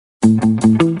David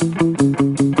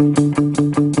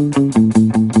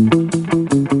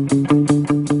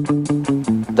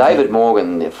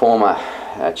Morgan, the former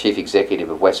Chief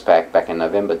Executive of Westpac back in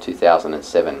November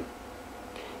 2007,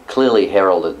 clearly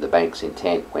heralded the bank's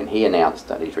intent when he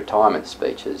announced at his retirement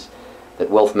speeches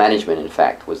that wealth management, in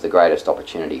fact, was the greatest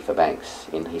opportunity for banks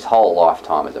in his whole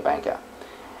lifetime as a banker.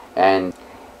 And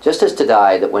just as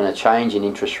today, that when a change in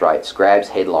interest rates grabs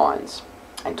headlines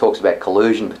and talks about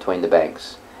collusion between the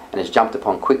banks and is jumped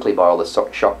upon quickly by all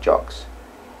the shock jocks,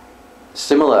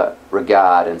 similar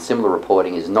regard and similar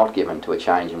reporting is not given to a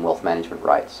change in wealth management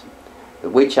rates.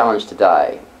 But we challenge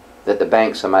today that the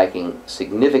banks are making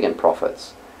significant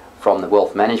profits from the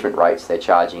wealth management rates they're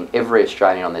charging every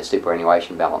Australian on their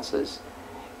superannuation balances.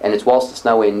 And whilst it's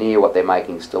nowhere near what they're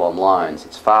making still on loans,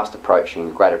 it's fast approaching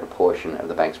a greater proportion of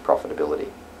the bank's profitability.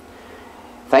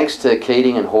 Thanks to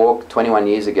Keating and Hawke 21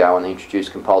 years ago when they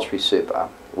introduced compulsory super,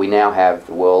 we now have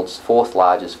the world's fourth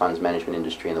largest funds management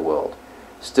industry in the world,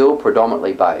 still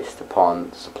predominantly based upon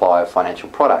the supply of financial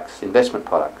products, investment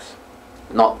products,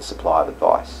 not the supply of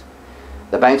advice.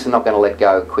 The banks are not going to let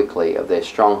go quickly of their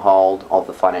stronghold of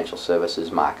the financial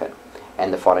services market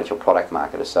and the financial product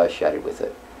market associated with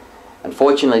it.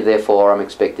 Unfortunately, therefore, I'm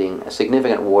expecting a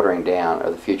significant watering down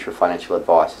of the future of financial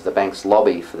advice as the banks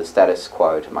lobby for the status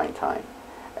quo to maintain.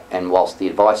 And whilst the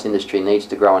advice industry needs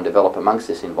to grow and develop amongst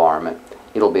this environment,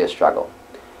 it'll be a struggle.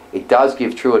 It does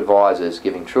give true advisors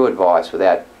giving true advice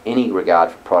without any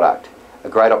regard for product a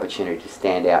great opportunity to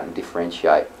stand out and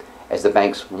differentiate, as the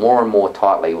banks more and more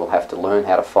tightly will have to learn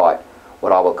how to fight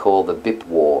what I will call the BIP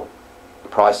war,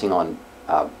 pricing on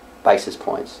basis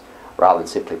points rather than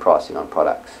simply pricing on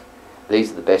products.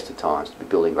 These are the best of times to be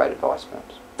building great advice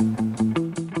firms.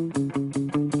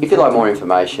 If you'd like more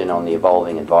information on the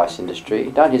evolving advice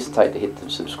industry, don't hesitate to hit the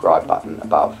subscribe button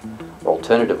above. Or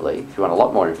alternatively, if you want a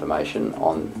lot more information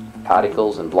on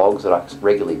articles and blogs that I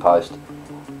regularly post,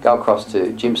 go across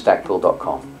to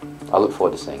jimstackpool.com. I look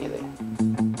forward to seeing you there.